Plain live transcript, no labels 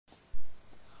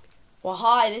Well,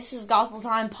 hi, this is Gospel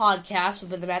Time Podcast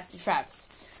with Matthew Travis.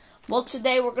 Well,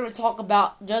 today we're going to talk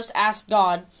about Just Ask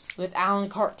God with Alan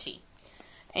Cartee.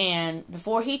 And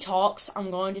before he talks,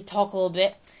 I'm going to talk a little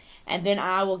bit, and then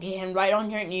I will get him right on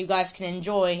here, and you guys can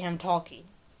enjoy him talking.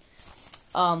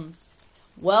 I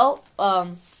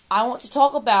want to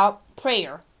talk about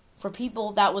prayer for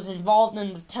people that was involved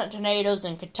in the tornadoes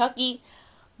in Kentucky,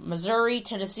 Missouri,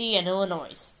 Tennessee, and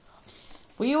Illinois.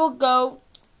 We will go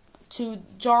to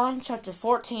John chapter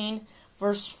 14,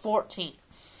 verse 14.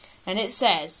 And it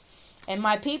says, "And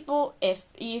my people, if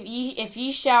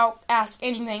ye shall ask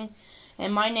anything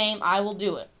in my name, I will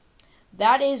do it."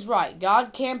 That is right.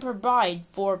 God can provide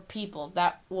for people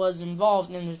that was involved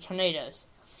in the tornadoes.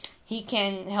 He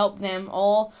can help them.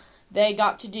 All they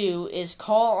got to do is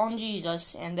call on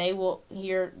Jesus, and they will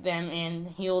hear them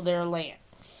and heal their land.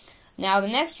 Now, the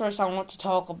next verse I want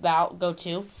to go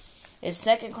to, is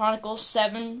 2 Chronicles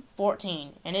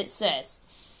 7:14, and it says,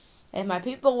 "If my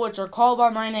people which are called by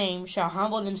my name shall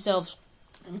humble themselves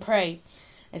and pray,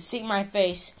 and seek my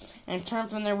face, and turn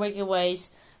from their wicked ways,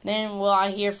 then will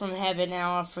I hear from heaven, and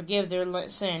I will forgive their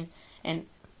sin, and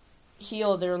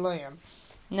heal their land."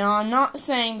 Now, I'm not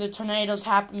saying the tornadoes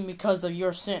happen because of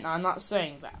your sin. I'm not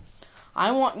saying that.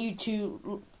 I want you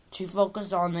to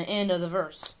focus on the end of the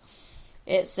verse.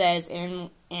 It says,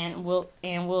 and will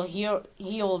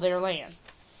heal their land.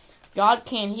 God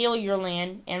can heal your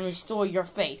land and restore your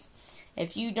faith.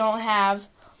 If you don't have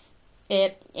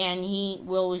it, and He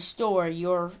will restore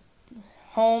your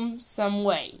home some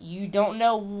way. You don't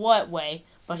know what way,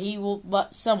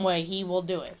 but some way He will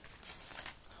do it.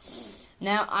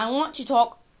 Now I want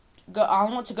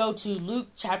to go to Luke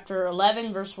chapter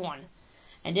 11, verse 1,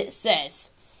 and it says,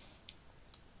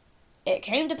 "It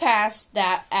came to pass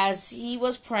that as he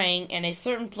was praying in a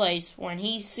certain place, when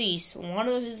he ceased, one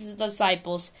of his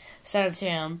disciples said unto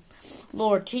him,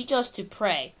 Lord, teach us to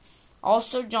pray.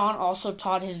 Also John also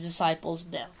taught his disciples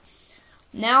them."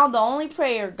 Now the only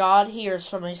prayer God hears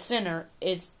from a sinner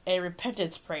is a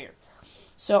repentance prayer.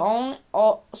 So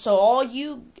all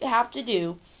you have to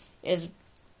do is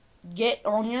get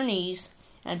on your knees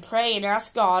and pray and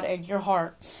ask God in your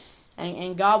heart,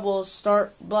 and God will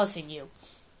start blessing you.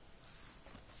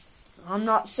 I'm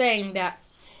not saying that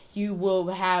you will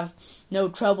have no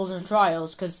troubles and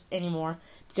trials anymore,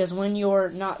 because when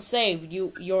you're not saved,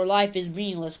 your life is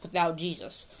meaningless without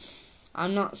Jesus.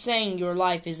 I'm not saying your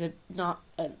life is not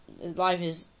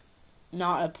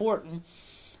important.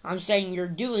 I'm saying your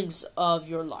doings of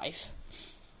your life.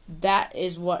 That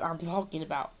is what I'm talking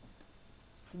about.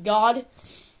 God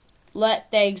let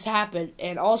things happen,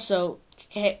 and also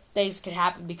things can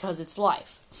happen because it's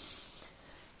life.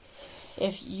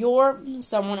 If you're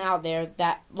someone out there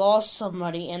that lost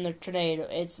somebody in the tornado,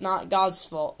 it's not God's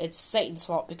fault. It's Satan's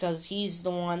fault, because he's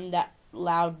the one that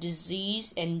allowed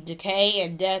disease and decay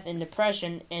and death and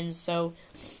depression, and so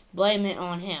blame it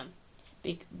on him.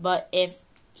 But if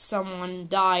someone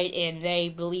died and they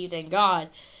believed in God,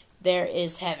 there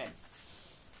is heaven.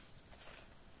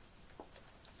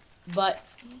 But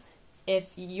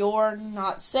if you're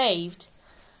not saved,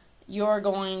 you're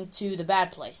going to the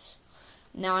bad place.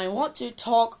 Now I want to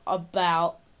talk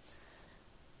about,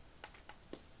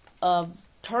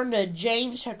 turn to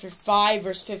James chapter 5,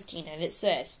 verse 15, and it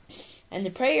says, "And the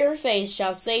prayer of faith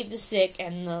shall save the sick,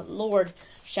 and the Lord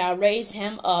shall raise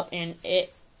him up, and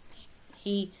if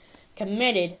he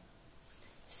committed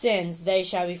sins, they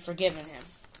shall be forgiven him."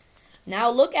 Now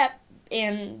look at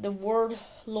in the word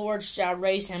Lord shall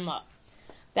raise him up.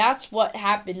 That's what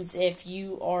happens if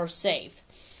you are saved.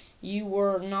 If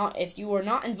you were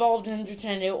not involved in the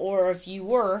tornado, or if you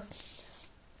were,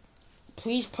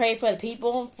 please pray for the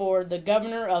people, for the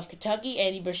governor of Kentucky,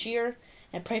 Andy Bashir,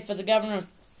 and pray for the governor of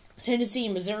Tennessee,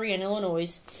 Missouri, and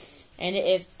Illinois. And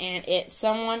if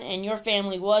someone in your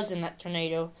family was in that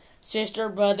tornado, sister,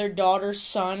 brother, daughter,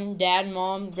 son, dad,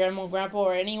 mom, grandma, grandpa,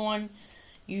 or anyone,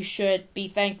 you should be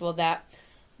thankful that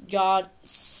God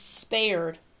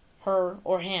spared her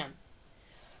or him.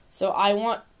 So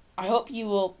I hope you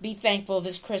will be thankful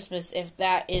this Christmas if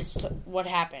that is what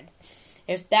happened.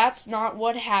 If that's not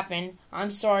what happened, I'm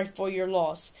sorry for your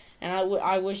loss, and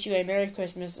I wish you a Merry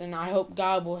Christmas, and I hope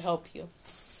God will help you.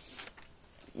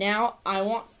 Now I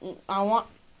want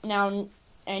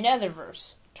another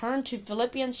verse. Turn to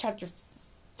Philippians chapter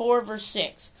 4, verse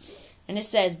 6, and it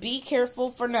says, "Be careful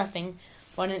for nothing,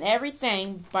 but in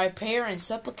everything by prayer and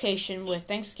supplication with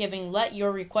thanksgiving let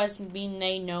your requests be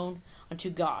made known unto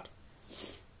God."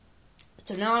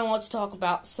 So now I want to talk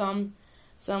about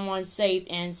someone saved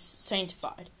and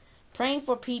sanctified. Praying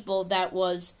for people that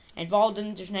was involved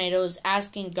in tornadoes,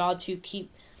 asking God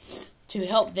to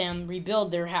help them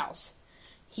rebuild their house.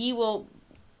 He will,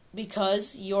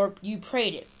 because you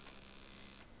prayed it,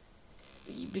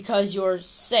 because you're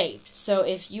saved. So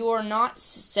if you are not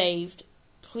saved,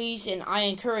 please, and I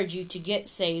encourage you to get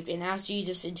saved and ask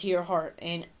Jesus into your heart.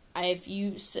 And if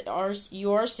you are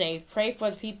saved, pray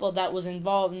for the people that was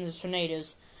involved in the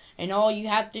tornadoes. And all you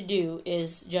have to do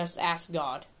is just ask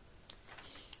God.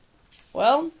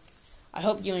 Well, I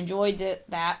hope you enjoyed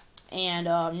that. And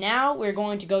now we're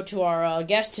going to go to our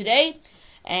guest today.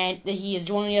 And he is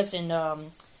joining us, and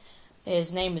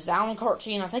his name is Alan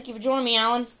Cartee. And I thank you for joining me,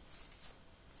 Alan.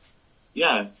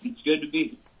 Yeah, it's good to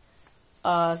be.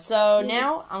 So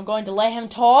now I'm going to let him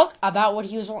talk about what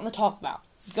he was wanting to talk about.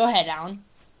 Go ahead, Alan.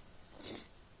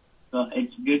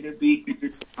 It's good to be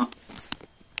here.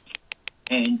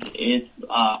 And if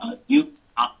you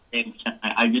not saved tonight,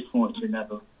 I just want to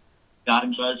know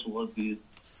God does love you.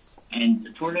 And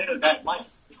the tornado, that might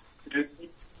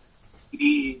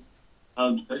be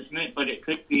of judgment, but it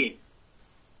could be.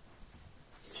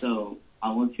 So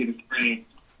I want you to pray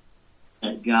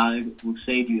that God will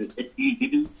save you. If you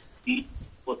do need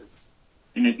the Lord,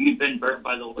 and if you've been burnt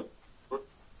by the Lord,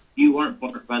 you weren't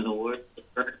burnt by the Lord,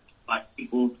 but burnt by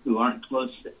people who aren't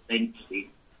close to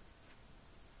sanctity.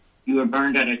 You were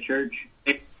burned at a church,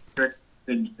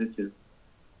 couldn't visit.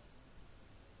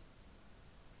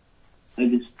 I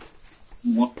just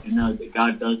want to know that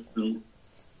God does really.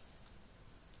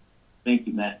 Thank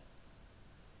you, Matt.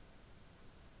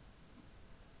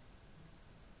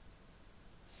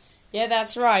 Yeah,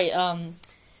 that's right.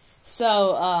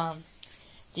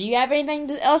 Do you have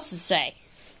anything else to say?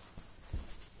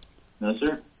 No,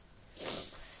 sir.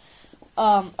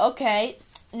 Okay.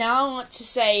 Now I want to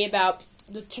say about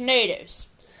the tornadoes.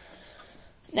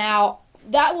 Now,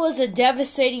 that was a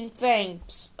devastating thing.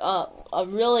 It's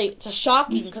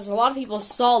shocking because a lot of people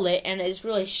saw it, and it's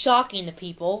really shocking to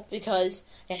people because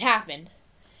it happened.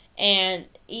 And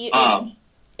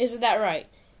isn't that right?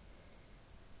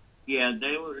 Yeah,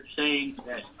 they were saying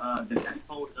that the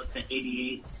airport was up to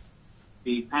 88.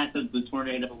 The path of the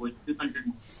tornado was 200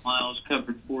 miles,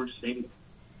 covered 4 states.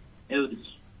 It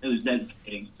was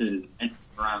devastating to enter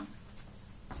around.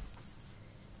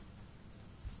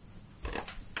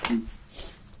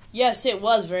 Yes, it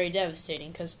was very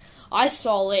devastating because I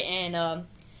saw it, and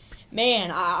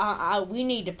man, we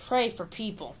need to pray for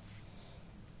people.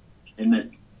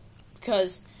 Amen.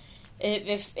 Because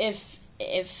if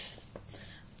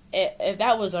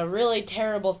that was a really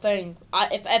terrible thing,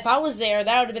 if I was there,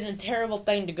 that would have been a terrible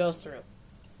thing to go through.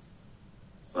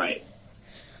 Right.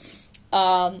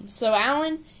 So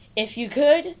Alan, if you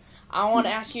could, I want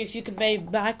to ask you if you could maybe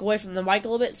back away from the mic a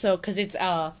little bit, so because it's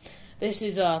this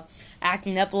is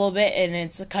acting up a little bit and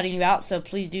it's cutting you out. So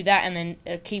please do that, and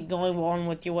then keep going on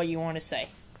with what you want to say.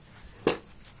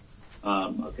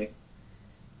 Okay.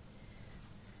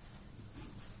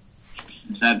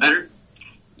 Is that better?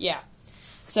 Yeah.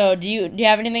 So do you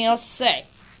have anything else to say?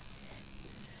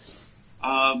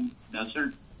 No,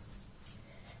 sir.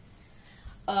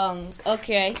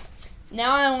 Okay.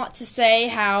 Now I want to say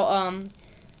how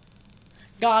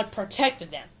God protected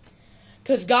them.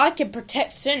 Because God can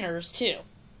protect sinners too.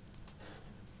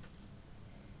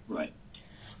 Right.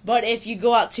 But if you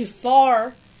go out too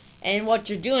far and what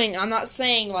you're doing, I'm not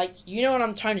saying, like, you know what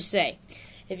I'm trying to say.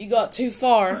 If you go out too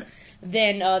far, right,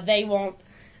 then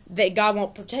God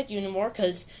won't protect you anymore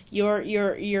because you're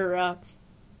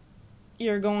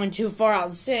going too far out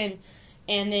in sin,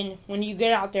 and then when you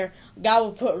get out there, God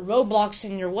will put roadblocks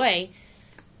in your way,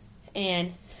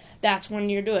 and that's when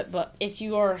you do it. But if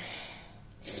you are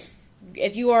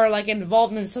like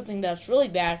involved in something that's really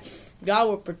bad, God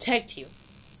will protect you.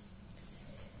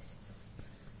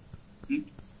 Hmm?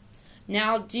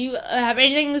 Now, do you have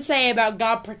anything to say about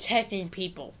God protecting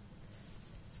people?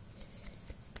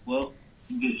 Well,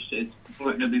 it's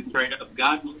important to be prayed up.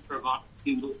 God will provide.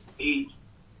 He will aid.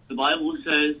 The Bible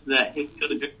says that His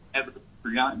children never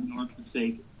forgotten nor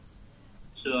forsaken.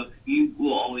 So He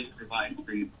will always provide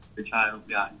for you, the child of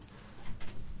God.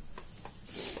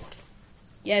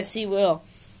 Yes, He will.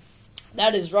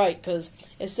 That is right, because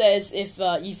it says,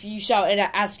 if you shall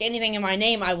ask anything in my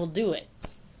name, I will do it.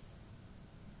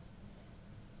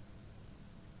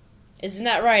 Isn't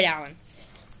that right, Alan?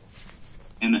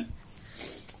 Amen.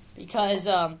 Because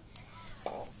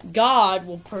God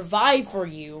will provide for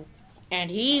you,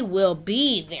 and He will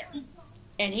be there.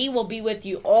 And He will be with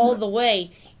you all the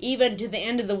way, even to the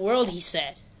end of the world, He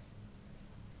said.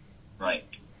 Right.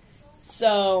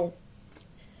 So,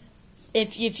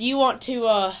 if you want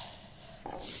to,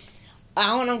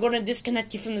 Alan, I'm going to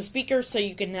disconnect you from the speaker so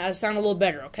you can sound a little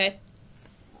better, okay?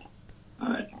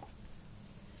 Alright.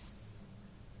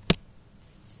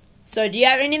 So, do you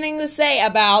have anything to say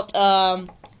about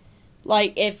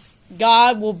like if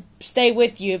God will stay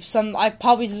with you. If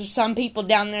probably some people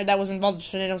down there that was involved in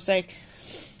the tornado say,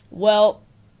 well,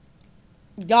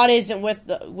 God isn't with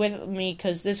me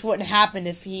because this wouldn't happen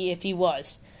if he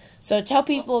was. So tell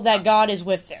people that God is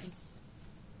with them.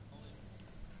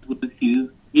 With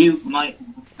you, you might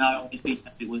not always be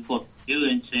happy with what you do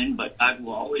in sin, but God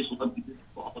will always love you.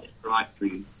 Will always provide for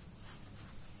you.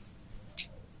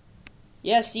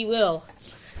 Yes, He will.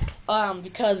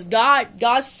 Because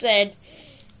God said,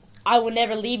 I will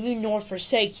never leave you nor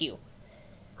forsake you.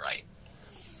 Right.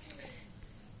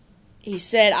 He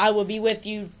said, I will be with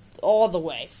you all the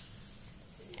way.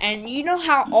 And you know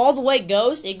how all the way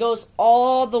goes? It goes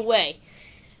all the way.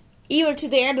 Even to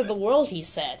the end of the world, He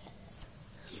said.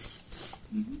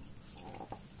 Mm-hmm.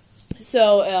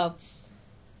 So,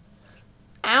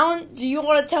 Alan, do you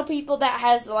want to tell people that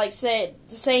has,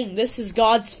 saying this is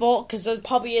God's fault? Because there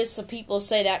probably is some people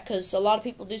say that, because a lot of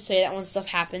people do say that when stuff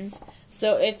happens.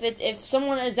 So, if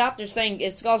someone is out there saying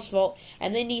it's God's fault,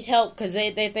 and they need help because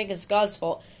they think it's God's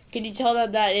fault, can you tell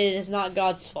them that it is not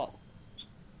God's fault?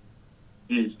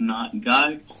 It is not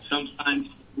God. Sometimes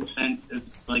people send it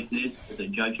like this as a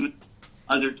judgment.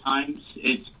 Other times,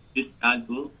 it's just God's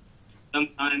will.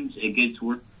 Sometimes it gets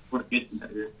worse before it gets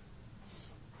better.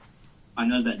 I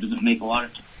know that doesn't make a lot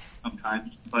of sense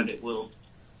sometimes, but it will.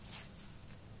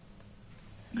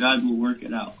 God will work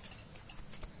it out.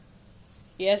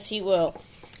 Yes, He will.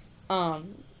 Now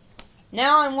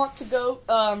I want to go,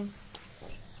 I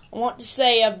want to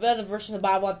say another verse in the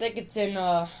Bible. I think it's in,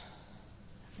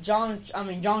 John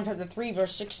chapter 3,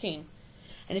 verse 16.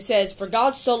 And it says, for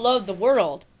God so loved the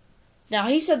world. Now,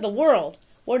 He said the world.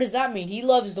 What does that mean? He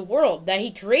loves the world that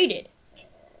He created.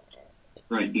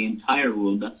 Right, the entire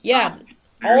world. That's yeah.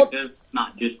 Not America,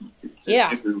 not just yeah.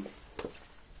 everywhere.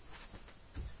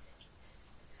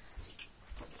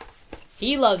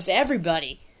 He loves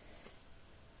everybody.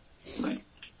 Right.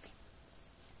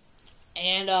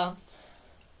 And,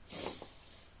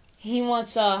 He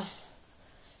wants,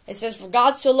 it says, for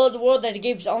God so loved the world that He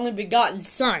gave His only begotten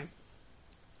Son,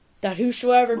 that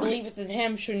whosoever believeth in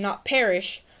Him should not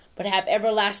perish, but have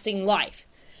everlasting life.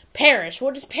 Perish.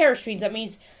 What does perish mean? That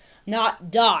means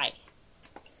not die.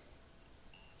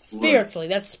 Spiritually.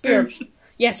 That's spiritual.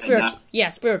 Yeah, spiritual. Yeah,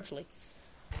 spiritually.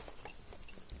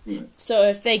 Yeah. So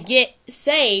if they get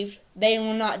saved, they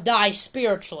will not die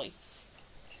spiritually.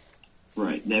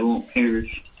 Right. They won't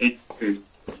perish.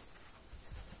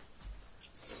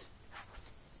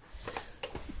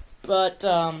 But,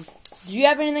 do you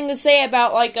have anything to say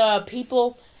about,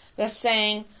 people that's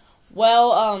saying,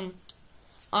 well,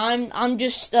 I'm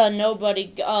just,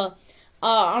 nobody,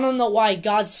 I don't know why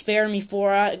God spared me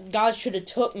for, God should have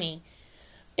took me.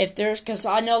 Because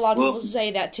I know a lot of people say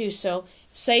that too, so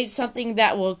say something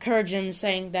that will encourage them,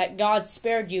 saying that God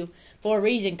spared you for a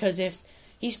reason, because if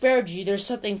He spared you, there's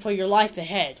something for your life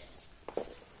ahead.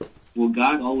 Well,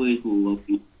 God always will love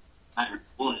you, no matter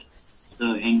what.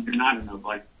 So, and you're not a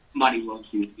nobody. Somebody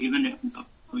loves you. Even if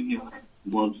nobody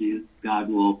loves you, God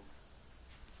will.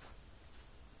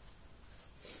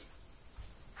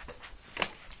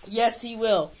 Yes, He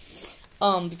will.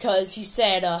 Because He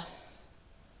said, I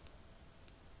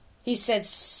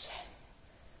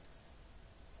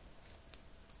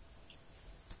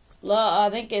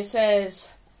think it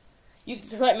says, you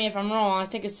can correct me if I'm wrong, I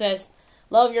think it says,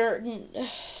 love your,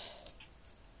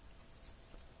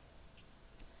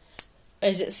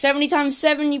 is it 70 times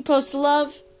 7 you're supposed to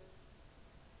love?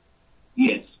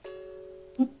 Yes.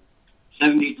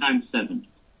 70 times 7.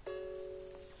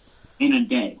 In a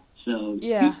day. So,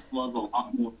 yeah. You love a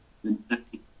lot more than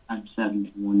 70 times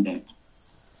 7 in one day.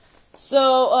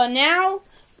 So, now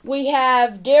we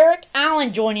have Derek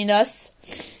Allen joining us.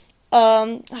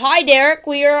 Hi, Derek.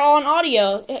 We are on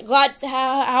audio. Glad.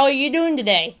 How are you doing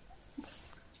today?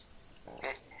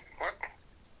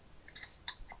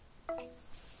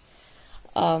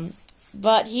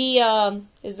 But he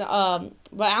is. But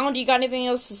Alan, do you got anything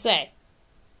else to say?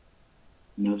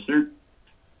 No, sir.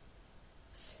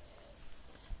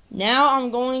 Now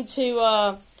I'm going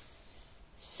to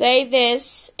say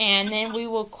this, and then we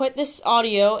will quit this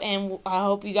audio. And I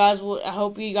hope you guys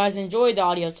enjoyed the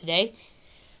audio today.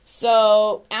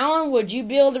 So, Alan, would you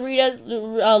be able to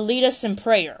lead us in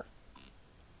prayer?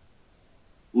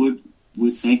 Would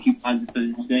thank you, Father, for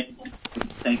this day.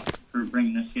 Thank you for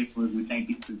bringing us here, Lord. We thank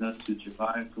you for those who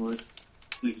survived, Lord.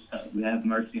 Please have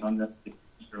mercy on those who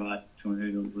survived the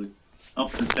tornado, Lord.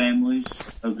 Help the families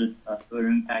of who are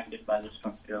impacted by this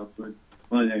tornado, Lord.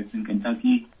 Whether it's in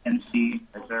Kentucky, Tennessee,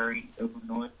 Missouri,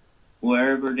 Illinois,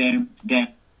 wherever damn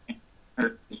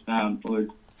hurt is found, Lord.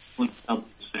 Please help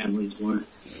these families, Lord.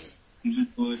 Jesus,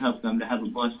 Lord, help them to have a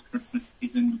blessed Christmas season.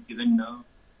 reason, even though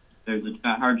there's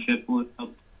a hardship, will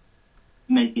help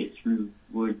make it through.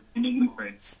 Lord, in your name we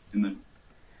pray. Amen.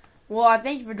 Well, I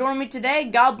thank you for joining me today.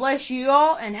 God bless you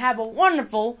all, and have a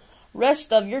wonderful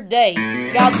rest of your day.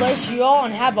 God bless you all,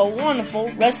 and have a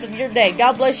wonderful rest of your day.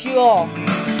 God bless you all.